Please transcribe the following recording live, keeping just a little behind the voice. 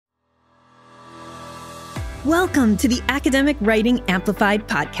Welcome to the Academic Writing Amplified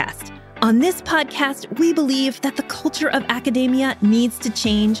podcast. On this podcast, we believe that the culture of academia needs to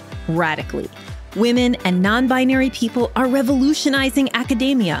change radically. Women and non-binary people are revolutionizing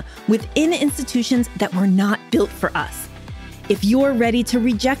academia within institutions that were not built for us. If you're ready to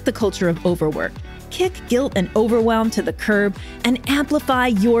reject the culture of overwork, kick guilt and overwhelm to the curb, and amplify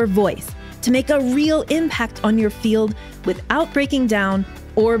your voice to make a real impact on your field without breaking down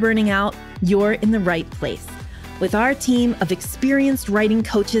or burning out, you're in the right place. With our team of experienced writing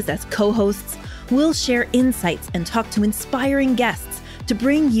coaches as co-hosts, we'll share insights and talk to inspiring guests to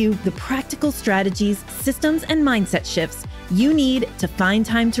bring you the practical strategies, systems, and mindset shifts you need to find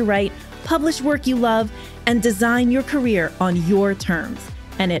time to write, publish work you love, and design your career on your terms.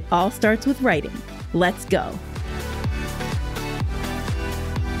 And it all starts with writing. Let's go.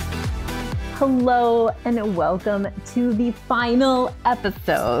 Hello, and welcome to the final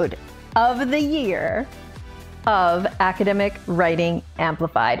episode of the year of Academic Writing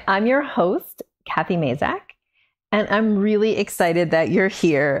Amplified. I'm your host, Kathy Mazak, and I'm really excited that you're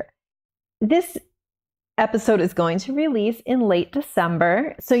here. This episode is going to release in late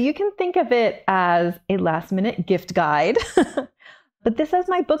December, so you can think of it as a last-minute gift guide. But this is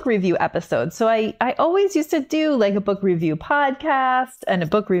my book review episode. So I always used to do like a book review podcast and a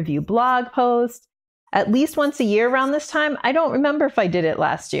book review blog post at least once a year around this time. I don't remember if I did it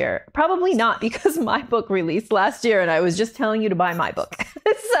last year. Probably not, because my book released last year and I was just telling you to buy my book.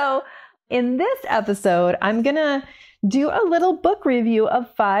 So in this episode, I'm going to do a little book review of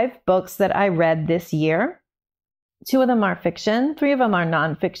 5 books that I read this year. 2 of them are fiction, 3 of them are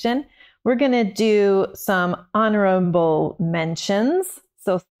nonfiction. We're going to do some honorable mentions,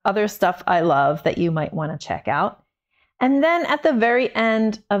 so other stuff I love that you might want to check out. And then at the very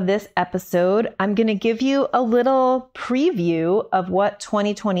end of this episode, I'm going to give you a little preview of what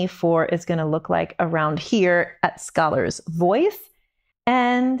 2024 is going to look like around here at Scholar's Voice.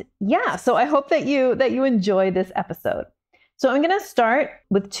 And yeah, so I hope that you enjoy this episode. So I'm going to start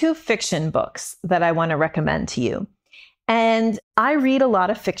with 2 fiction books that I want to recommend to you. And I read a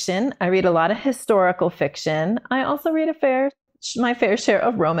lot of fiction. I read a lot of historical fiction. I also read my fair share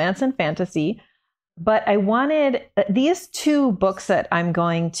of romance and fantasy. But I wanted these 2 books that I'm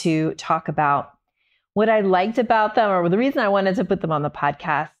going to talk about. What I liked about them, or the reason I wanted to put them on the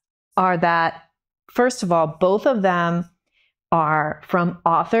podcast, are that, first of all, both of them are from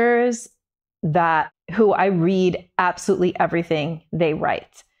authors who I read absolutely everything they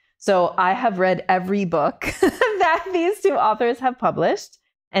write. So I have read every book that these 2 authors have published.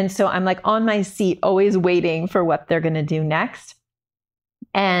 And so I'm like on my seat, always waiting for what they're going to do next.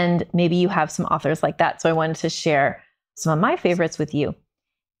 And maybe you have some authors like that. So I wanted to share some of my favorites with you.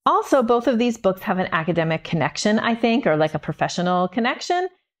 Also, both of these books have an academic connection, I think, or like a professional connection.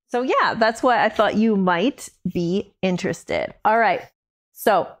 So yeah, that's why I thought you might be interested. All right.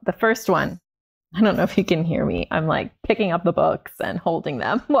 So the first one, I don't know if you can hear me. I'm like picking up the books and holding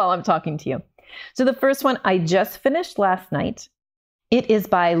them while I'm talking to you. So the first one I just finished last night. It is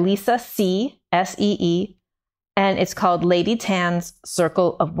by Lisa See, S-E-E, and it's called Lady Tan's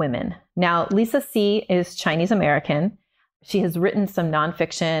Circle of Women. Now, Lisa See is Chinese American. She has written some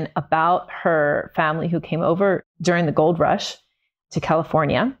nonfiction about her family who came over during the gold rush to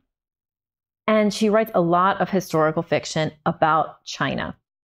California. And she writes a lot of historical fiction about China.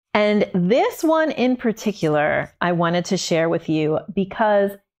 And this one in particular, I wanted to share with you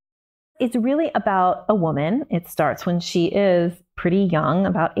because it's really about a woman. It starts when she is pretty young,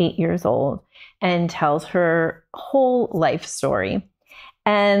 about 8 years old, and tells her whole life story.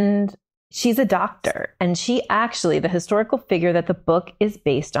 And she's a doctor. And she actually, the historical figure that the book is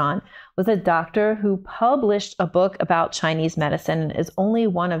based on, was a doctor who published a book about Chinese medicine and is only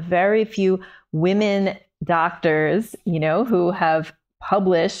one of very few women doctors, who have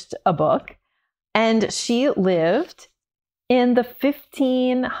published a book. And she lived in the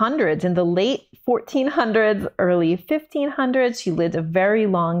 1500s, in the late 1400s, early 1500s. She lived a very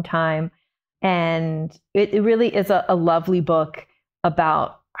long time. And it really is a lovely book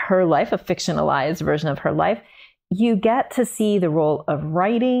about her life, a fictionalized version of her life. You get to see the role of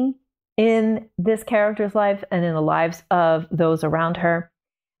writing in this character's life and in the lives of those around her.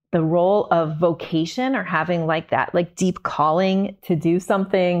 The role of vocation, or having that deep calling to do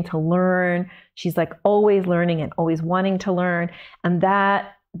something, to learn. She's always learning and always wanting to learn. And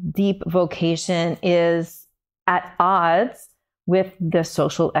that deep vocation is at odds with the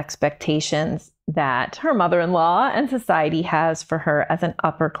social expectations that her mother-in-law and society has for her as an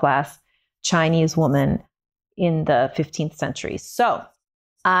upper-class Chinese woman in the 15th century. So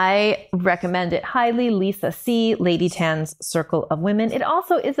I recommend it highly. Lisa See, Lady Tan's Circle of Women. It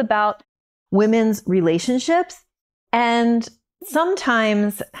also is about women's relationships. And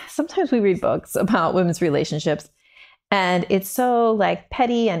sometimes we read books about women's relationships and it's so like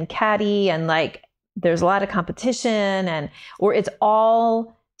petty and catty and like there's a lot of competition or it's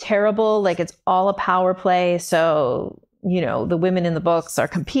all terrible, like it's all a power play. So, the women in the books are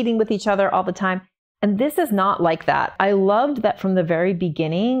competing with each other all the time. And this is not like that. I loved that from the very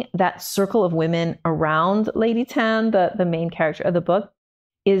beginning, that circle of women around Lady Tan, the main character of the book,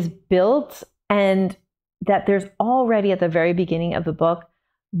 is built, and that there's already at the very beginning of the book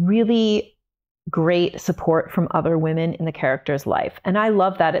really great support from other women in the character's life. And I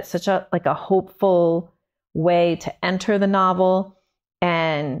love that. It's such a hopeful way to enter the novel.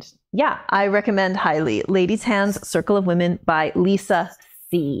 And yeah, I recommend highly Lady Tan's Circle of Women by Lisa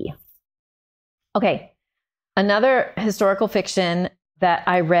C. Okay, another historical fiction that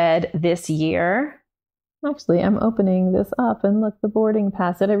I read this year. Actually, I'm opening this up and look, the boarding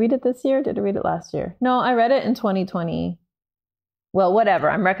pass. Did I read it this year? Did I read it last year? No, I read it in 2020. Well, whatever.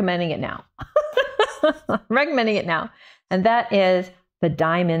 I'm recommending it now. I'm recommending it now. And that is The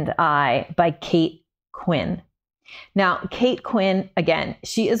Diamond Eye by Kate Quinn. Now, Kate Quinn, again,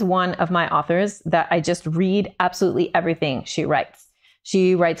 she is one of my authors that I just read absolutely everything she writes.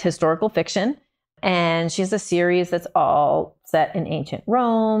 She writes historical fiction. And she has a series that's all set in ancient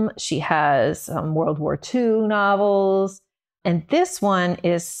Rome. She has some World War II novels. And this one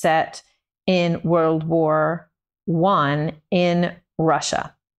is set in World War I in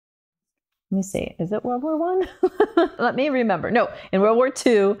Russia. Let me see. Is it World War I? Let me remember. No, in World War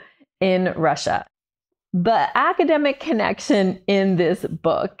II in Russia. The academic connection in this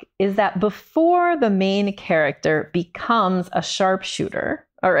book is that before the main character becomes a sharpshooter,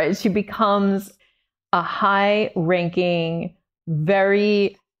 all right, she becomes a high-ranking,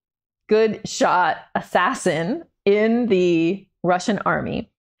 very good shot assassin in the Russian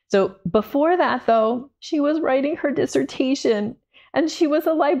army. So before that, though, she was writing her dissertation and she was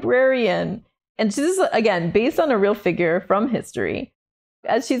a librarian. And this is, again, based on a real figure from history.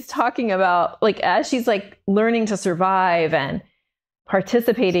 As she's talking about, as she's learning to survive and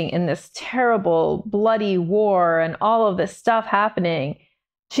participating in this terrible, bloody war and all of this stuff happening,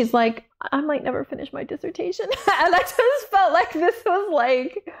 she's like, I might never finish my dissertation. And I just felt like this was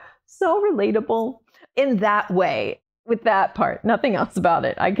so relatable in that way, with that part. Nothing else about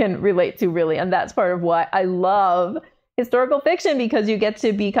it I can relate to really. And that's part of why I love historical fiction, because you get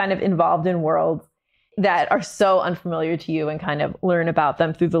to be kind of involved in worlds that are so unfamiliar to you and kind of learn about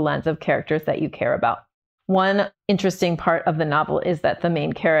them through the lens of characters that you care about. One interesting part of the novel is that the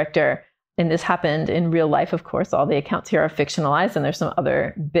main character, and this happened in real life, of course, all the accounts here are fictionalized, and there's some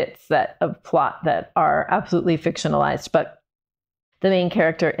other bits of plot that are absolutely fictionalized. But the main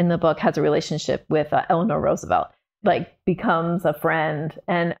character in the book has a relationship with Eleanor Roosevelt, becomes a friend.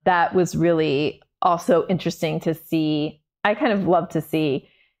 And that was really also interesting to see. I kind of love to see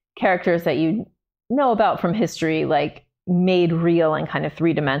characters that you know about from history, made real and kind of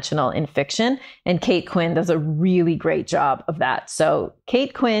three-dimensional in fiction. And Kate Quinn does a really great job of that. So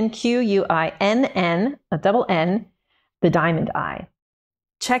Kate Quinn, Quinn, a double N, The Diamond Eye.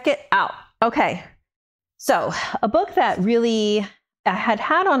 Check it out. Okay. So a book that really I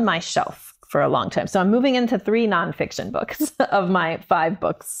had on my shelf for a long time. So I'm moving into 3 nonfiction books of my 5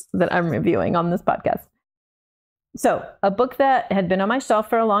 books that I'm reviewing on this podcast. So a book that had been on my shelf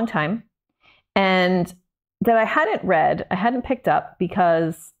for a long time and that I hadn't read, I hadn't picked up,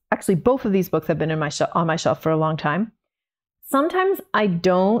 because actually both of these books have been on my shelf for a long time. Sometimes I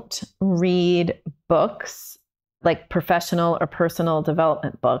don't read books, like professional or personal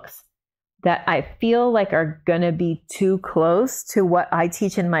development books, that I feel like are going to be too close to what I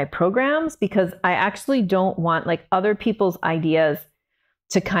teach in my programs, because I actually don't want other people's ideas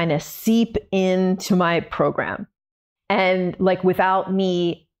to kind of seep into my program and without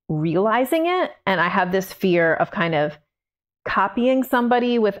me realizing it. And I have this fear of kind of copying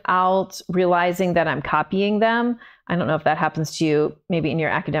somebody without realizing that I'm copying them. I don't know if that happens to you maybe in your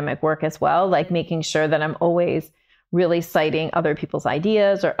academic work as well, making sure that I'm always really citing other people's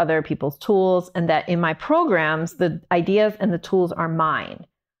ideas or other people's tools, and that in my programs, the ideas and the tools are mine.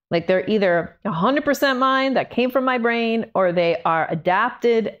 They're either 100% mine that came from my brain, or they are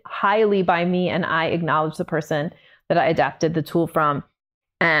adapted highly by me and I acknowledge the person that I adapted the tool from.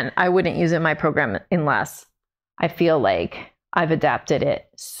 And I wouldn't use it in my program unless I feel like I've adapted it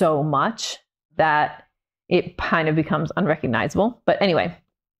so much that it kind of becomes unrecognizable. But anyway,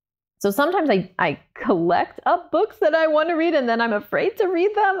 so sometimes I collect up books that I want to read and then I'm afraid to read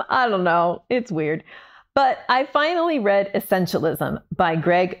them. I don't know. It's weird. But I finally read Essentialism by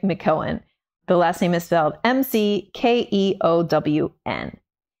Greg McKeown. The last name is spelled McKeown.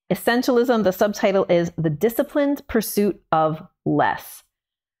 Essentialism, the subtitle is The Disciplined Pursuit of Less.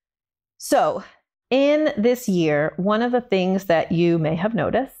 So in this year, one of the things that you may have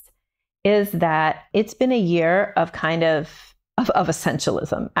noticed is that it's been a year of kind of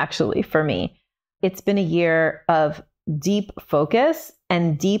essentialism, actually, for me. It's been a year of deep focus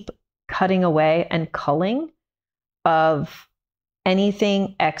and deep cutting away and culling of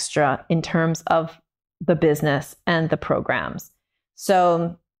anything extra in terms of the business and the programs.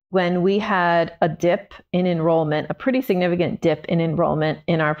 So when we had a dip in enrollment, a pretty significant dip in enrollment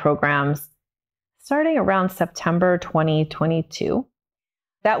in our programs, starting around September 2022,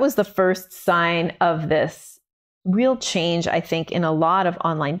 that was the first sign of this real change, I think, in a lot of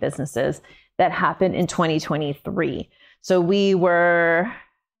online businesses that happened in 2023. So we were,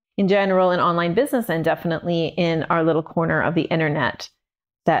 in general, in online business and definitely in our little corner of the internet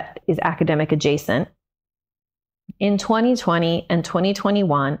that is academic adjacent. In 2020 and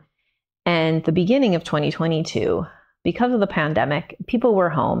 2021 and the beginning of 2022, because of the pandemic, people were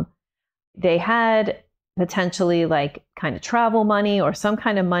home. They had potentially like kind of travel money or some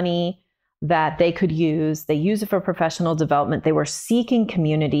kind of money that they could use. They use it for professional development. They were seeking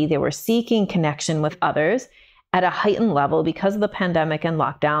community. They were seeking connection with others at a heightened level because of the pandemic and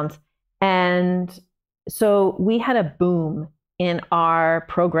lockdowns. And so we had a boom in our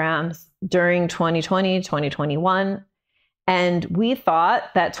programs during 2020, 2021. And we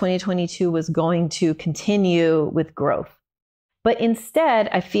thought that 2022 was going to continue with growth. But instead,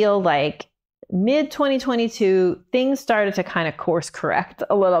 I feel like mid-2022, things started to kind of course correct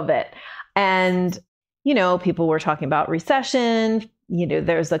a little bit. And, people were talking about recession.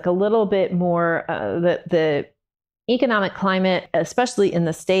 There's like a little bit more, the economic climate, especially in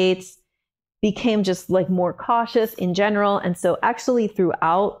the States, became just like more cautious in general. And so actually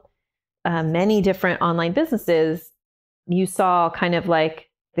throughout many different online businesses, you saw kind of like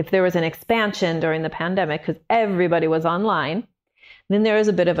if there was an expansion during the pandemic because everybody was online, then there was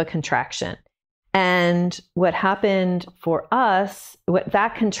a bit of a contraction. And what happened for us, what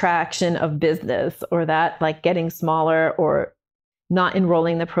that contraction of business or that like getting smaller or not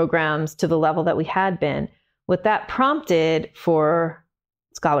enrolling the programs to the level that we had been, what that prompted for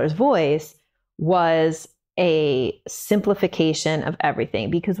Scholar's Voice was a simplification of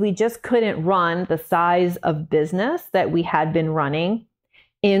everything because we just couldn't run the size of business that we had been running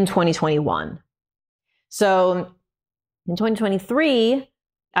in 2021. So in 2023,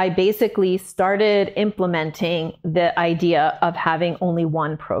 I basically started implementing the idea of having only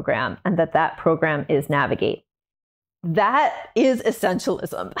one program and that program is Navigate. That is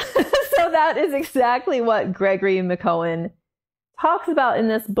essentialism. So that is exactly what Gregory McKeown talks about in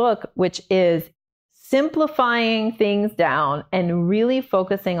this book, which is simplifying things down and really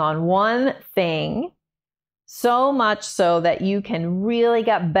focusing on one thing so much so that you can really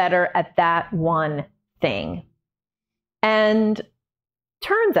get better at that one thing. And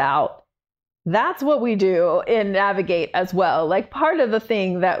turns out that's what we do in Navigate as well. Like part of the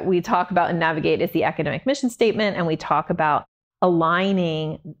thing that we talk about in Navigate is the academic mission statement, and we talk about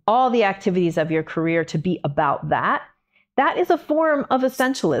aligning all the activities of your career to be about that. That is a form of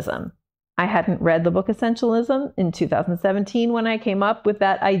essentialism. I hadn't read the book Essentialism in 2017 when I came up with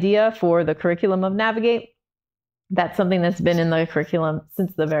that idea for the curriculum of Navigate. That's something that's been in the curriculum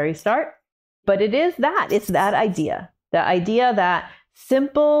since the very start. But it's that idea, the idea that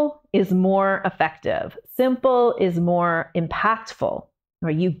simple is more effective. Simple is more impactful, or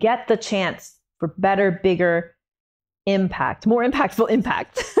you get the chance for better, bigger impact, more impactful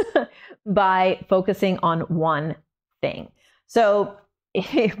impact by focusing on one thing. So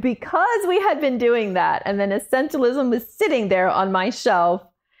because we had been doing that, and then essentialism was sitting there on my shelf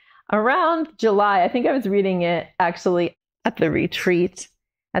around July, I think I was reading it actually at the retreat,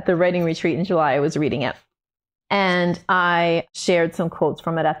 at the writing retreat in July, I was reading it. And I shared some quotes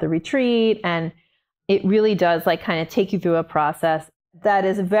from it at the retreat. And it really does like kind of take you through a process that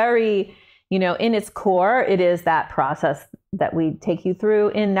is very, in its core, it is that process that we take you through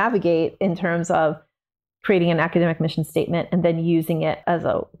in Navigate in terms of creating an academic mission statement and then using it as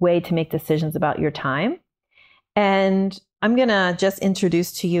a way to make decisions about your time. And I'm going to just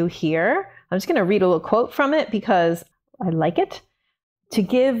introduce to you here, I'm just going to read a little quote from it because I like it, to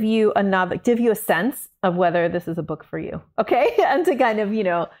give you a sense of whether this is a book for you. Okay. And to kind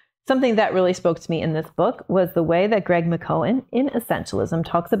of, something that really spoke to me in this book was the way that Greg McKeown in Essentialism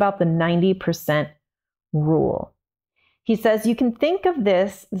talks about the 90% rule. He says, you can think of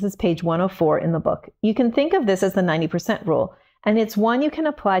this is page 104 in the book. You can think of this as the 90% rule, and it's one you can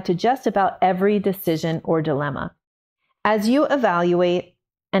apply to just about every decision or dilemma. As you evaluate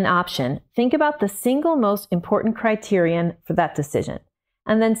an option, think about the single most important criterion for that decision.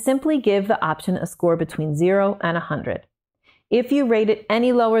 and then simply give the option a score between 0 and 100. If you rate it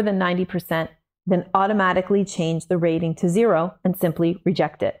any lower than 90%, then automatically change the rating to 0 and simply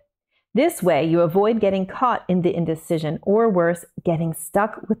reject it. This way, you avoid getting caught in the indecision, or worse, getting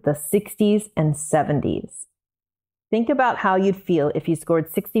stuck with the 60s and 70s. Think about how you'd feel if you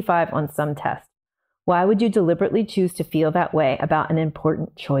scored 65 on some test. Why would you deliberately choose to feel that way about an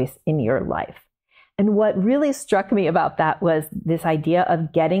important choice in your life? And what really struck me about that was this idea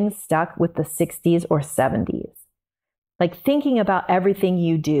of getting stuck with the 60s or 70s. Like thinking about everything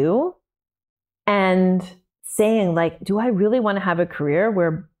you do and saying like, do I really want to have a career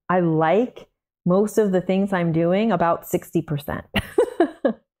where I like most of the things I'm doing about 60%?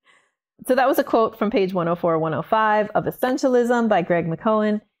 So that was a quote from page 104, 105 of Essentialism by Greg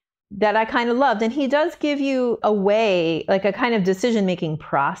McKeown that I kind of loved. And he does give you a way, like a kind of decision-making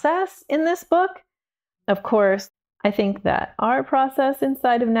process in this book. Of course, I think that our process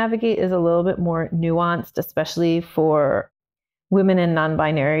inside of Navigate is a little bit more nuanced, especially for women and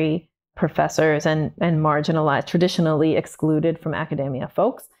non-binary professors and marginalized, traditionally excluded from academia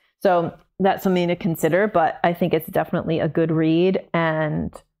folks. So that's something to consider, but I think it's definitely a good read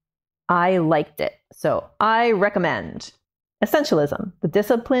and I liked it. So I recommend Essentialism, The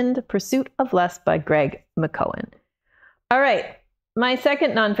Disciplined Pursuit of Less by Greg McKeown. All right. My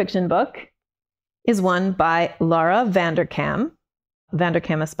second nonfiction book is one by Laura Vanderkam.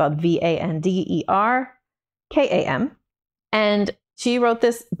 Vanderkam is spelled Vanderkam. And she wrote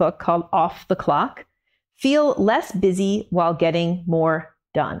this book called Off the Clock, Feel Less Busy While Getting More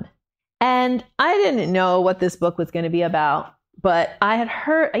Done. And I didn't know what this book was going to be about, but I had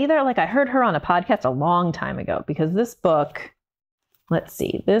heard I heard her on a podcast a long time ago, because this book,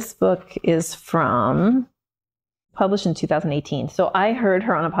 this book is published in 2018. So I heard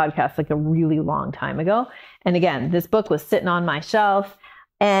her on a podcast like a really long time ago. And again, this book was sitting on my shelf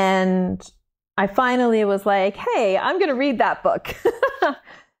and I finally was like, hey, I'm going to read that book.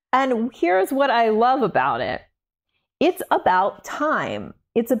 And here's what I love about it. It's about time.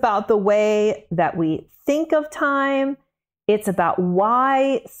 It's about the way that we think of time. It's about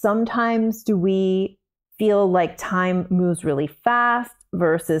why sometimes do we feel like time moves really fast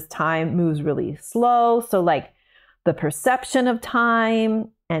versus time moves really slow. So like the perception of time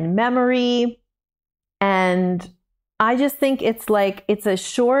and memory. And I just think it's a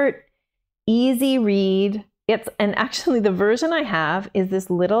short, easy read. And actually the version I have is this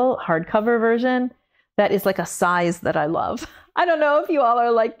little hardcover version that is like a size that I love. I don't know if you all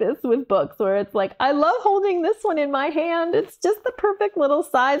are like this with books, where it's like, I love holding this one in my hand. It's just the perfect little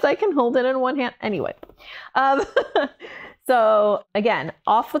size. I can hold it in one hand. Anyway. So again,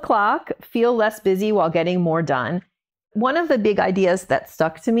 Off the Clock, Feel Less Busy While Getting More Done. One of the big ideas that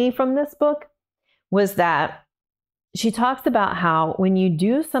stuck to me from this book was that she talks about how when you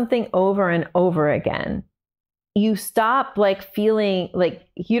do something over and over again, you stop like feeling like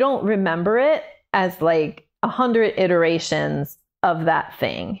you don't remember it as like 100 iterations of that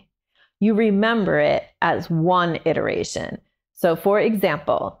thing. You remember it as one iteration. So for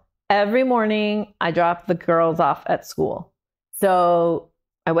example, every morning I drop the girls off at school. So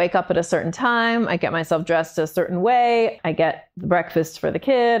I wake up at a certain time, I get myself dressed a certain way, I get the breakfast for the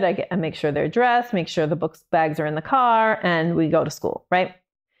kid, I make sure they're dressed, make sure the bags are in the car, and we go to school, right?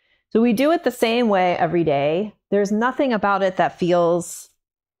 So we do it the same way every day. There's nothing about it that feels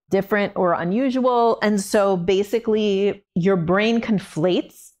different or unusual. And so basically your brain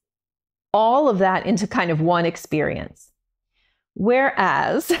conflates all of that into kind of one experience.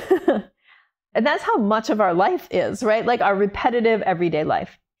 Whereas, and that's how much of our life is, right? Like our repetitive everyday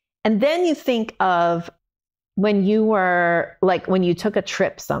life. And then you think of when you took a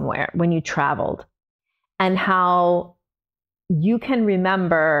trip somewhere, when you traveled, and how you can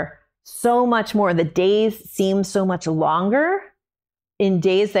remember so much more. The days seem so much longer in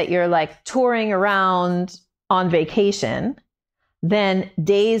days that you're like touring around on vacation than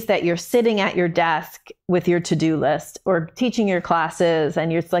days that you're sitting at your desk with your to-do list or teaching your classes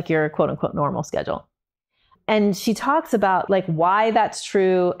and it's like your quote unquote normal schedule. And she talks about like why that's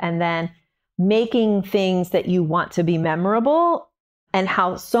true, and then making things that you want to be memorable, and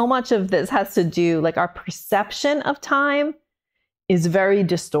how so much of this has to do, like our perception of time is very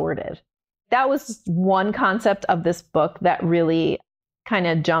distorted. That was one concept of this book that really kind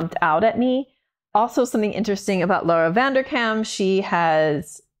of jumped out at me. Also, something interesting about Laura Vanderkam,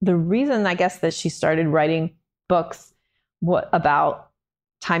 the reason I guess that she started writing books about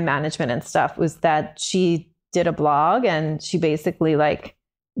time management and stuff was that she did a blog and she basically like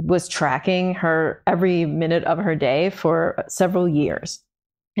was tracking her every minute of her day for several years.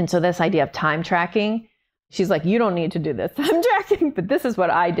 And so this idea of time tracking, She's like, you don't need to do this. I'm tracking, but this is what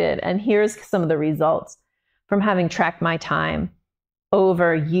I did. And here's some of the results from having tracked my time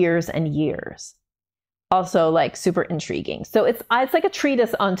over years and years. Also like super intriguing. So it's like a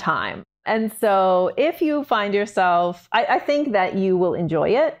treatise on time. And so if you find yourself, I think that you will enjoy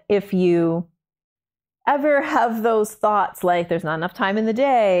it. If you ever have those thoughts like there's not enough time in the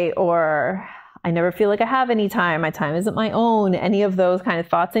day, or I never feel like I have any time, my time isn't my own, any of those kind of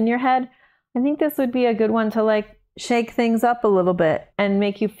thoughts in your head, I think this would be a good one to like shake things up a little bit and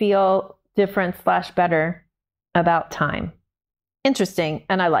make you feel different / better about time. Interesting.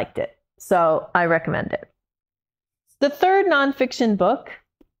 And I liked it. So I recommend it. The third nonfiction book,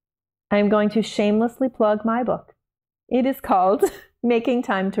 I'm going to shamelessly plug my book. It is called Making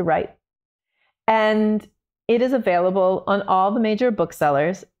Time to Write. And it is available on all the major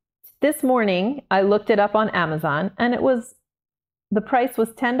booksellers. This morning, I looked it up on Amazon, and the price was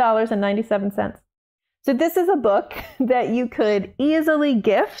 $10.97. So this is a book that you could easily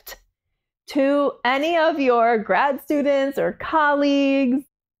gift to any of your grad students or colleagues.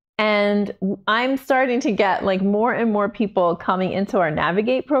 And I'm starting to get like more and more people coming into our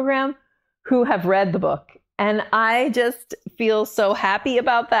Navigate program who have read the book. And I just feel so happy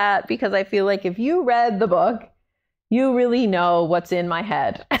about that, because I feel like if you read the book, you really know what's in my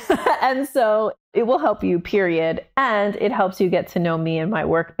head. And so it will help you, period. And it helps you get to know me and my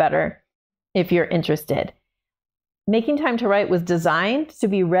work better if you're interested. Making Time to Write was designed to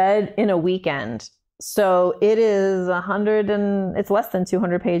be read in a weekend. So it is it's less than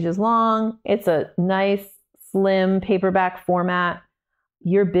 200 pages long. It's a nice, slim paperback format.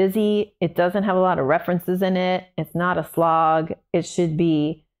 You're busy. It doesn't have a lot of references in it. It's not a slog. It should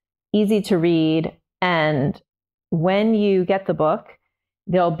be easy to read. And when you get the book,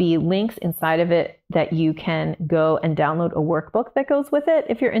 there'll be links inside of it that you can go and download a workbook that goes with it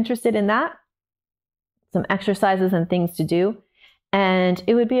if you're interested in that. Some exercises and things to do. And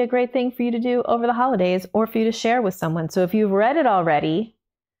it would be a great thing for you to do over the holidays, or for you to share with someone. So if you've read it already,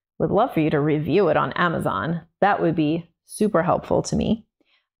 would love for you to review it on Amazon. That would be super helpful to me.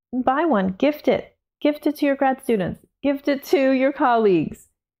 Buy one, gift it. Gift it to your grad students. Gift it to your colleagues.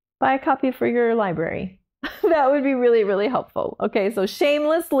 Buy a copy for your library. That would be really, really helpful. Okay, so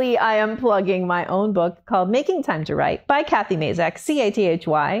shamelessly, I am plugging my own book called Making Time to Write by Kathy Mazak,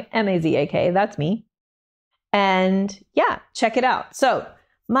 CATHYMAZAK. That's me. And yeah, check it out. So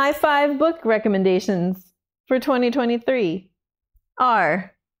my 5 book recommendations for 2023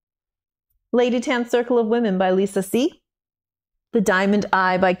 are Lady Tan Circle of Women by Lisa C., The Diamond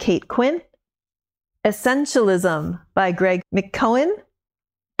Eye by Kate Quinn, Essentialism by Greg McKeown,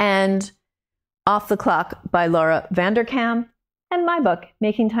 and Off the Clock by Laura Vanderkam, and my book,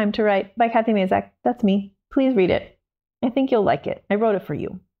 Making Time to Write by Kathy Mazak. That's me. Please read it. I think you'll like it. I wrote it for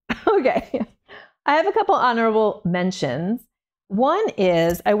you. Okay. I have a couple honorable mentions. One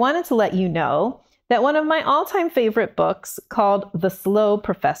is I wanted to let you know that one of my all-time favorite books, called The Slow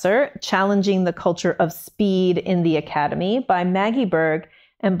Professor, Challenging the Culture of Speed in the Academy by Maggie Berg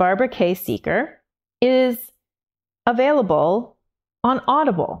and Barbara K. Seeker, is available on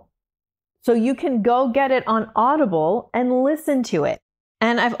Audible. So you can go get it on Audible and listen to it.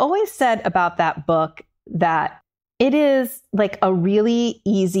 And I've always said about that book that it is like a really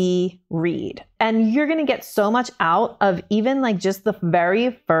easy read. And you're going to get so much out of even like just the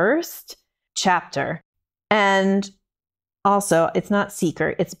very first chapter. And also, it's not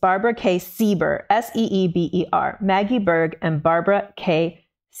Seeker, it's Barbara K. Sieber, Seeber, Maggie Berg and Barbara K.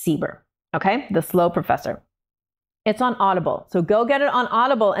 Sieber. Okay, The Slow Professor. It's on Audible. So go get it on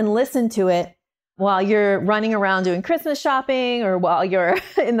Audible and listen to it while you're running around doing Christmas shopping or while you're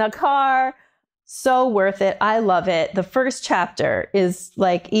in the car. So worth it. I love it. The first chapter is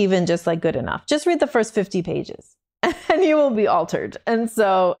like even just like good enough. Just read the first 50 pages and you will be altered. And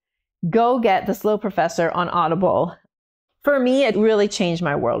so go get The Slow Professor on Audible. For me, it really changed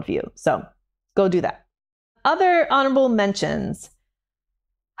my worldview. So go do that. Other honorable mentions.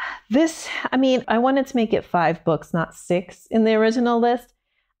 I wanted to make it 5 books, not 6 in the original list.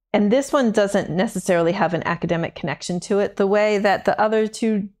 And this one doesn't necessarily have an academic connection to it the way that the other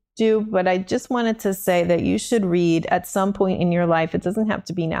 2 do, but I just wanted to say that you should read at some point in your life, it doesn't have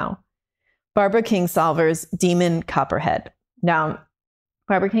to be now, Barbara Kingsolver's Demon Copperhead. Now,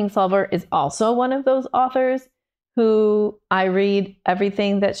 Barbara Kingsolver is also one of those authors who I read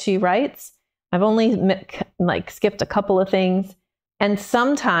everything that she writes. I've only skipped a couple of things. And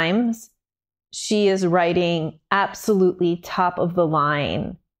sometimes she is writing absolutely top of the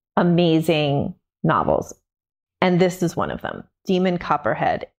line, amazing novels. And this is one of them, Demon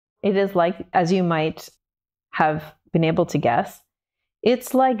Copperhead. It is like, as you might have been able to guess,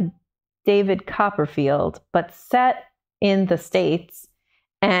 it's like David Copperfield, but set in the States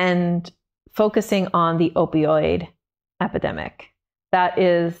and focusing on the opioid epidemic. That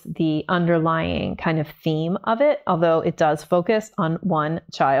is the underlying kind of theme of it, although it does focus on one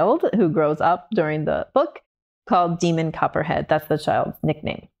child who grows up during the book called Demon Copperhead. That's the child's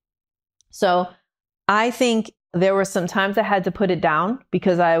nickname. So I think there were some times I had to put it down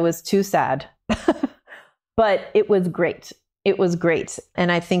because I was too sad, but it was great. It was great.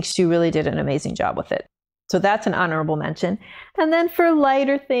 And I think she really did an amazing job with it. So that's an honorable mention. And then for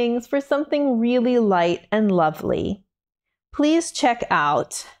lighter things, for something really light and lovely, please check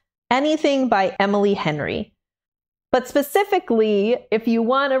out anything by Emily Henry. But specifically, if you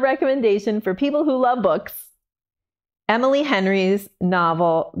want a recommendation for people who love books, Emily Henry's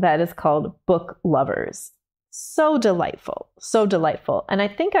novel that is called Book Lovers. So delightful, so delightful. And I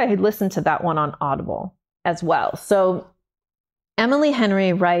think I had listened to that one on Audible as well. So Emily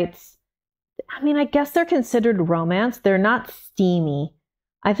Henry writes, I guess they're considered romance. They're not steamy.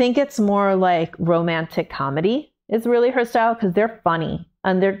 I think it's more like romantic comedy is really her style because they're funny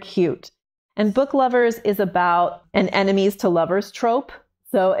and they're cute. And Book Lovers is about an enemies to lovers trope.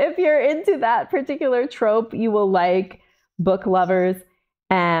 So if you're into that particular trope, you will like Book Lovers.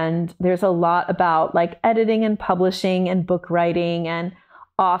 And there's a lot about like editing and publishing and book writing and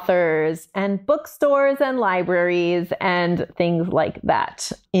authors and bookstores and libraries and things like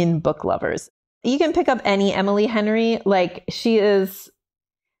that in Book Lovers. You can pick up any Emily Henry. Like it's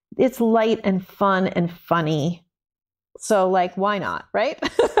light and fun and funny. So like, why not, right?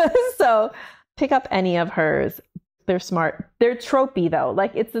 So pick up any of hers. They're smart. They're tropey though.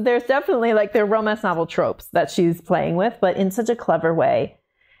 Like there's definitely like they're romance novel tropes that she's playing with, but in such a clever way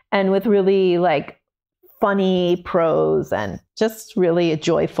and with really like funny prose and just really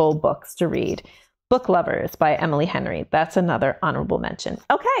joyful books to read. Book Lovers by Emily Henry. That's another honorable mention.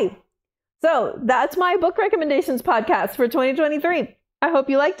 Okay. So that's my book recommendations podcast for 2023. I hope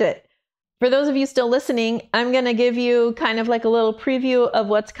you liked it. For those of you still listening, I'm going to give you kind of like a little preview of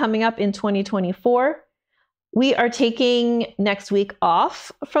what's coming up in 2024. We are taking next week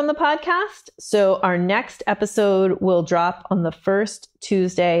off from the podcast. So our next episode will drop on the first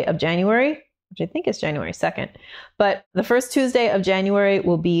Tuesday of January, which I think is January 2nd. But the first Tuesday of January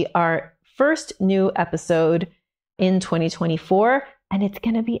will be our first new episode in 2024. And it's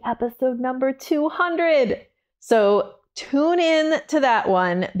going to be episode number 200. So tune in to that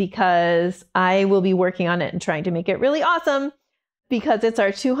one because I will be working on it and trying to make it really awesome because it's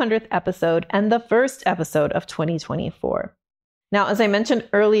our 200th episode and the first episode of 2024. Now, as I mentioned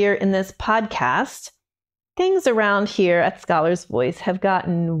earlier in this podcast, things around here at Scholar's Voice have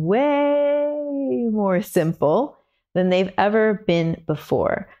gotten way more simple than they've ever been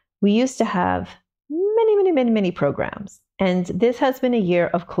before. We used to have many programs, and this has been a year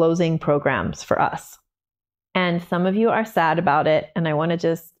of closing programs for us. And some of you are sad about it, and I want to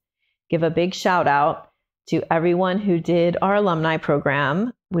just give a big shout out to everyone who did our alumni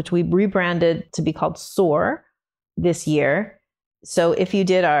program, which we rebranded to be called SOAR this year. So if you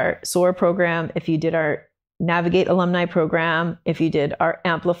did our SOAR program, if you did our Navigate alumni program, if you did our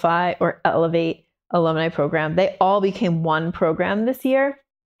Amplify or Elevate alumni program, they all became one program this year.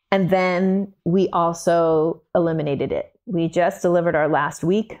 And then we also eliminated it. We just delivered our last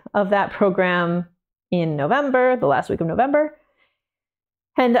week of that program in November, the last week of November.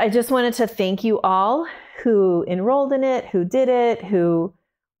 And I just wanted to thank you all who enrolled in it, who did it, who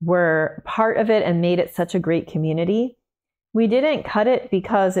were part of it and made it such a great community. We didn't cut it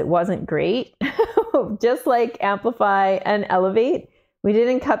because it wasn't great. Just like Amplify and Elevate, we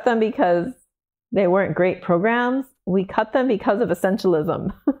didn't cut them because they weren't great programs. We cut them because of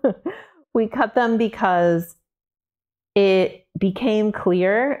essentialism. We cut them because it became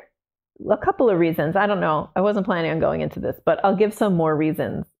clear. A couple of reasons. I don't know. I wasn't planning on going into this, but I'll give some more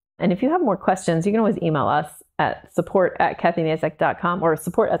reasons. And if you have more questions, you can always email us at support@kathymazak.com or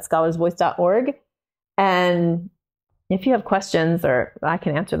support@scholarsvoice.org. And if you have questions, or I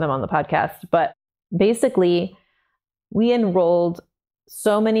can answer them on the podcast. But basically, we enrolled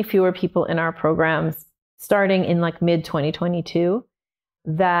so many fewer people in our programs starting in like mid-2022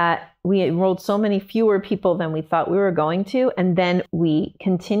 that we enrolled so many fewer people than we thought we were going to. And then we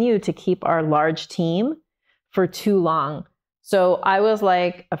continued to keep our large team for too long. So I was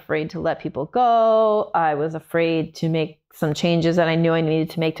like afraid to let people go. I was afraid to make some changes that I knew I needed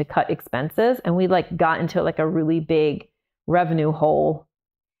to make to cut expenses. And we like got into like a really big revenue hole.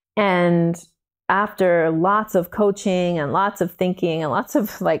 And after lots of coaching and lots of thinking and lots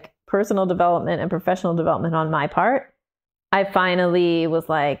of like personal development and professional development on my part, I finally was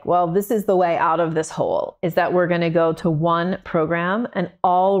like, well, this is the way out of this hole, is that we're going to go to one program and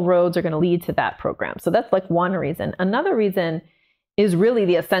all roads are going to lead to that program. So that's like one reason. Another reason is really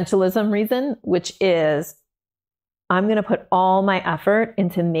the essentialism reason, which is I'm going to put all my effort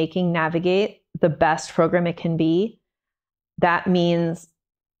into making Navigate the best program it can be. That means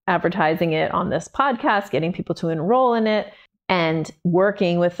advertising it on this podcast, getting people to enroll in it, and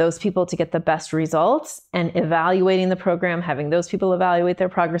working with those people to get the best results and evaluating the program, having those people evaluate their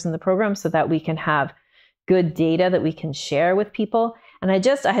progress in the program so that we can have good data that we can share with people. And I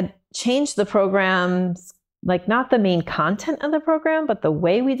had changed the programs, like not the main content of the program, but the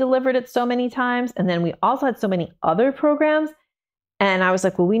way we delivered it so many times. And then we also had so many other programs. And I was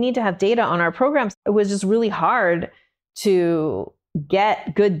like, well, we need to have data on our programs. It was just really hard to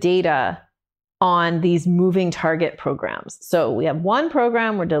get good data on these moving target programs. So we have one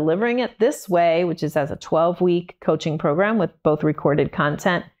program, we're delivering it this way, which is as a 12-week coaching program with both recorded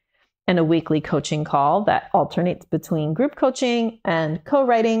content and a weekly coaching call that alternates between group coaching and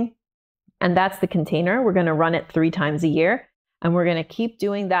co-writing. And that's the container. We're going to run it 3 times a year. And we're going to keep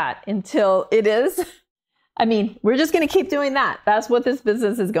doing that until it is. We're just going to keep doing that. That's what this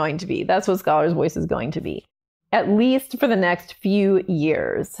business is going to be. That's what Scholar's Voice is going to be, at least for the next few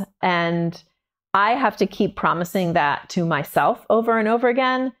years. And I have to keep promising that to myself over and over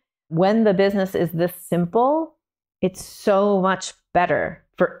again. When the business is this simple, it's so much better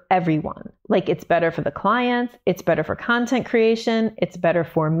for everyone. Like, it's better for the clients, it's better for content creation, it's better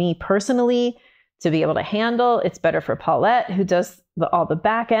for me personally to be able to handle, it's better for Paulette, who does all the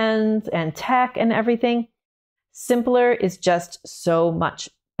back ends and tech and everything. Simpler is just so much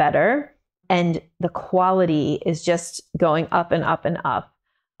better. And the quality is just going up and up and up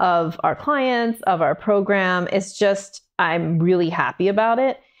of our clients, of our program. It's just, I'm really happy about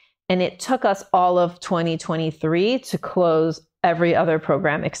it. And it took us all of 2023 to close every other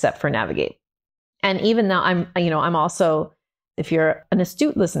program except for Navigate. And even though I'm also, if you're an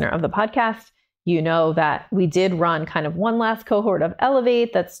astute listener of the podcast, you know that we did run kind of one last cohort of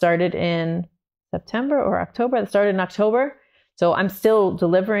Elevate that started in September or October. That started in October. So I'm still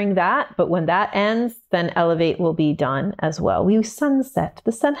delivering that, but when that ends, then Elevate will be done as well. The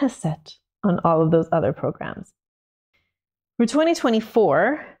sun has set on all of those other programs. For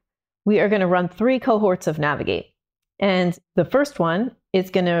 2024, we are going to run 3 cohorts of Navigate. And the first one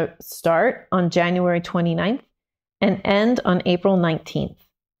is going to start on January 29th and end on April 19th.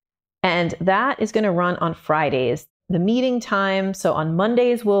 And that is going to run on Fridays. The meeting time, so on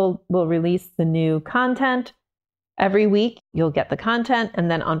Mondays, we'll release the new content. Every week, you'll get the content.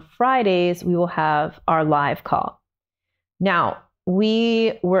 And then on Fridays, we will have our live call. Now,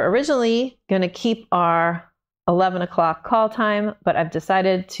 we were originally going to keep our 11 o'clock call time, but I've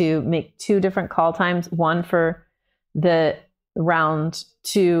decided to make 2 different call times, one for the round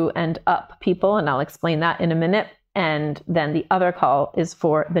 2 and up people, and I'll explain that in a minute. And then the other call is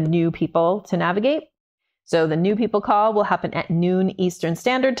for the new people to Navigate. So the new people call will happen at noon Eastern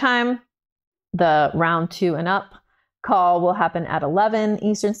Standard Time. The round 2 and up call will happen at 11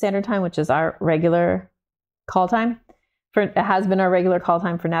 Eastern Standard Time, which is our regular call time. It has been our regular call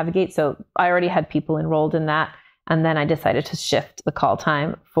time for Navigate. So I already had people enrolled in that. And then I decided to shift the call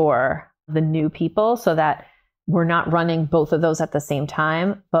time for the new people so that we're not running both of those at the same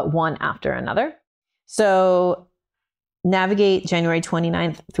time, but one after another. So Navigate January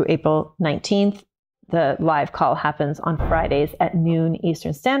 29th through April 19th. The live call happens on Fridays at noon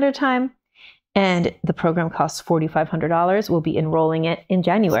Eastern Standard Time. And the program costs $4,500. We'll be enrolling it in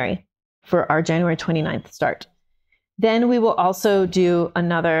January for our January 29th start. Then we will also do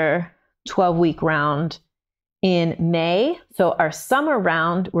another 12-week round in May. So our summer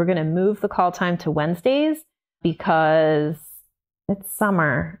round, we're going to move the call time to Wednesdays because it's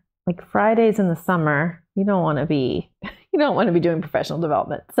summer. Like Fridays in the summer, you don't want to be doing professional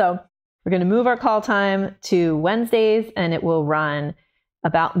development. So we're going to move our call time to Wednesdays, and it will run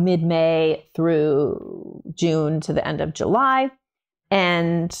about mid-May through June to the end of July.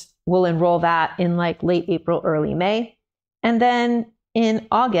 And we'll enroll that in like late April, early May. And then in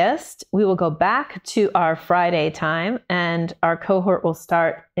August, we will go back to our Friday time, and our cohort will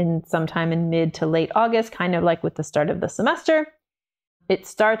start in sometime in mid to late August, kind of like with the start of the semester. It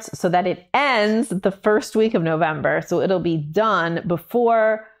starts so that it ends the first week of November. So it'll be done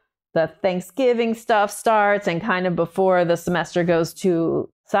before the Thanksgiving stuff starts and kind of before the semester goes to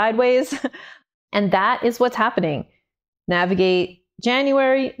sideways. And that is what's happening. Navigate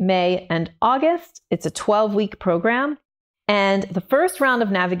January, May, and August. It's a 12-week program. And the first round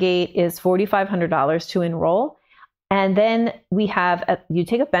of Navigate is $4,500 to enroll. And then we have, you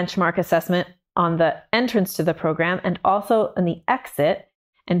take a benchmark assessment on the entrance to the program and also on the exit.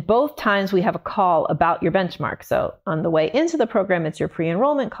 And both times we have a call about your benchmark. So on the way into the program, it's your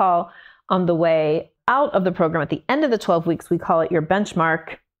pre-enrollment call. On the way out of the program at the end of the 12 weeks, we call it your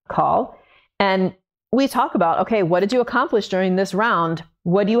benchmark call. And we talk about, okay, what did you accomplish during this round?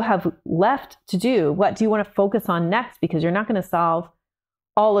 What do you have left to do? What do you want to focus on next? Because you're not going to solve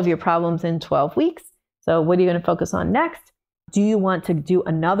all of your problems in 12 weeks. So what are you going to focus on next? Do you want to do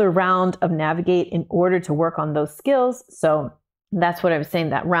another round of Navigate in order to work on those skills? So that's what I was saying,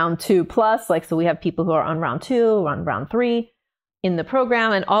 that round 2 plus, like, so we have people who are on round 2, on round 3 in the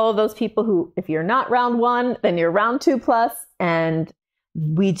program, and all of those people who, if you're not round 1, then you're round 2 plus, and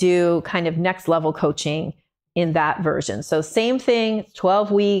we do kind of next level coaching in that version. So same thing,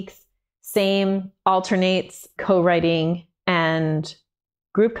 12 weeks, same alternates co-writing and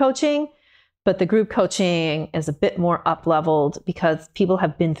group coaching, but the group coaching is a bit more up-leveled because people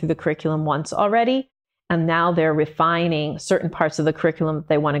have been through the curriculum once already, and now they're refining certain parts of the curriculum that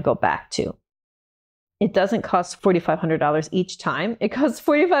they want to go back to. It doesn't cost $4,500 each time. It costs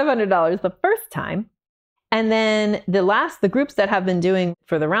 $4,500 the first time. And then the groups that have been doing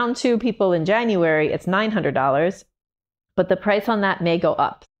for the round 2 people in January, it's $900, but the price on that may go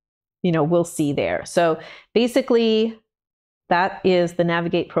up. We'll see there. So basically, that is the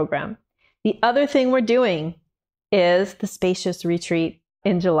Navigate program. The other thing we're doing is the Spacious Retreat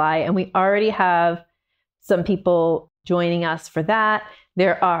in July, and we already have some people joining us for that.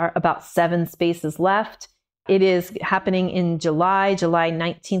 There are about 7 spaces left. It is happening in July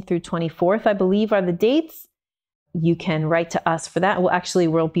 19th through 24th, I believe, are the dates. You can write to us for that.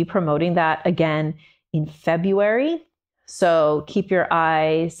 We'll be promoting that again in February. So keep your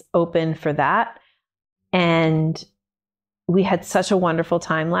eyes open for that. And we had such a wonderful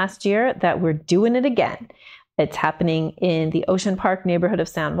time last year that we're doing it again. It's happening in the Ocean Park neighborhood of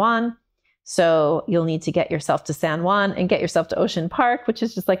San Juan. So you'll need to get yourself to San Juan and get yourself to Ocean Park, which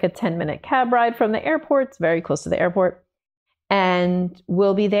is just like a 10-minute cab ride from the airport. It's very close to the airport. And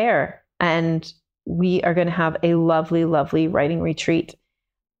we'll be there. And we are going to have a lovely, lovely writing retreat.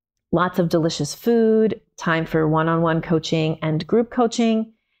 Lots of delicious food, time for one-on-one coaching and group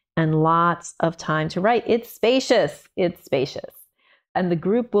coaching, and lots of time to write. It's spacious. It's spacious. And the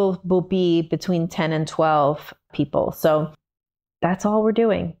group will be between 10 and 12 people. So that's all we're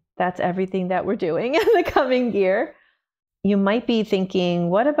doing. That's everything that we're doing in the coming year. You might be thinking,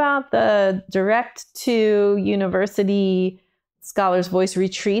 what about the direct to university Scholars Voice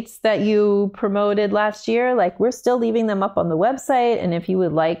retreats that you promoted last year? Like, we're still leaving them up on the website. And if you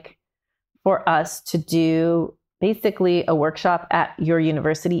would like for us to do basically a workshop at your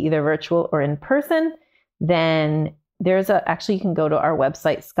university, either virtual or in person, then actually you can go to our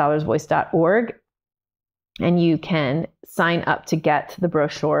website, scholarsvoice.org, and you can sign up to get the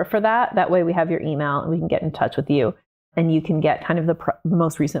brochure for that. That way we have your email and we can get in touch with you, and you can get kind of the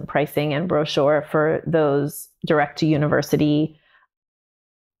most recent pricing and brochure for those direct to university.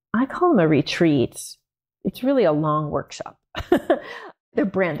 I call them a retreat. It's really a long workshop. They're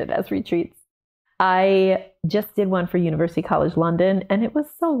branded as retreats. I just did one for University College London, and it was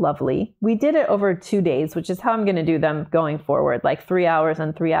so lovely. We did it over 2 days, which is how I'm going to do them going forward, like 3 hours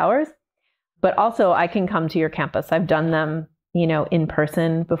and 3 hours. But also I can come to your campus. I've done them, in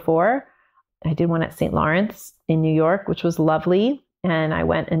person before. I did one at St. Lawrence in New York, which was lovely. And I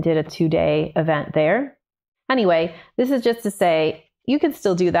went and did a 2-day event there. Anyway, this is just to say you can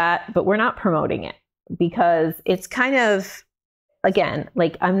still do that, but we're not promoting it because it's kind of, again,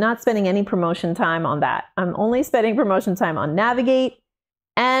 like, I'm not spending any promotion time on that. I'm only spending promotion time on Navigate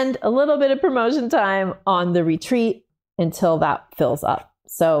and a little bit of promotion time on the retreat until that fills up.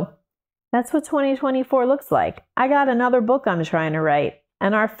 So that's what 2024 looks like. I got another book I'm trying to write,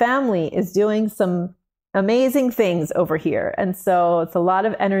 and our family is doing some amazing things over here. And so it's a lot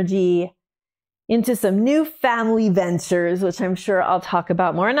of energy into some new family ventures, which I'm sure I'll talk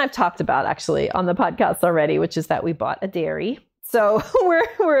about more. And I've talked about actually on the podcast already, which is that we bought a dairy. So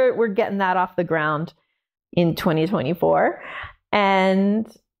we're getting that off the ground in 2024.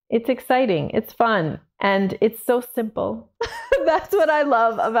 And it's exciting. It's fun. And it's so simple. That's what I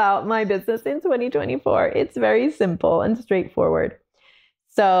love about my business in 2024. It's very simple and straightforward.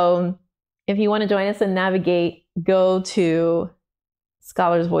 So if you want to join us and Navigate, go to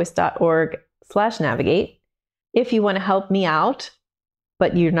scholarsvoice.org/navigate. If you want to help me out,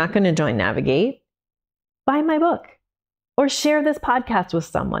 but you're not going to join Navigate, buy my book or share this podcast with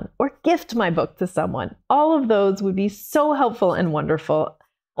someone or gift my book to someone. All of those would be so helpful and wonderful.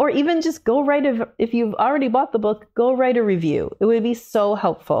 Or even just go write if you've already bought the book, go write a review. It would be so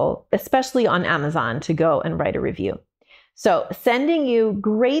helpful, especially on Amazon, to go and write a review. So sending you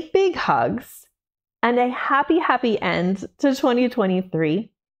great big hugs and a happy, happy end to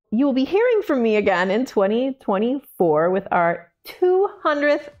 2023. You will be hearing from me again in 2024 with our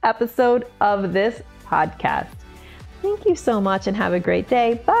 200th episode of this podcast. Thank you so much and have a great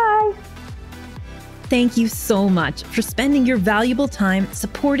day. Bye. Thank you so much for spending your valuable time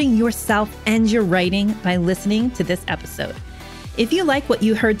supporting yourself and your writing by listening to this episode. If you like what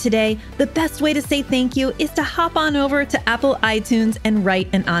you heard today, the best way to say thank you is to hop on over to Apple iTunes and write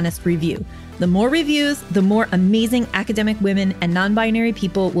an honest review. The more reviews, the more amazing academic women and non-binary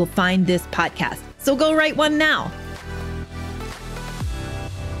people will find this podcast. So go write one now.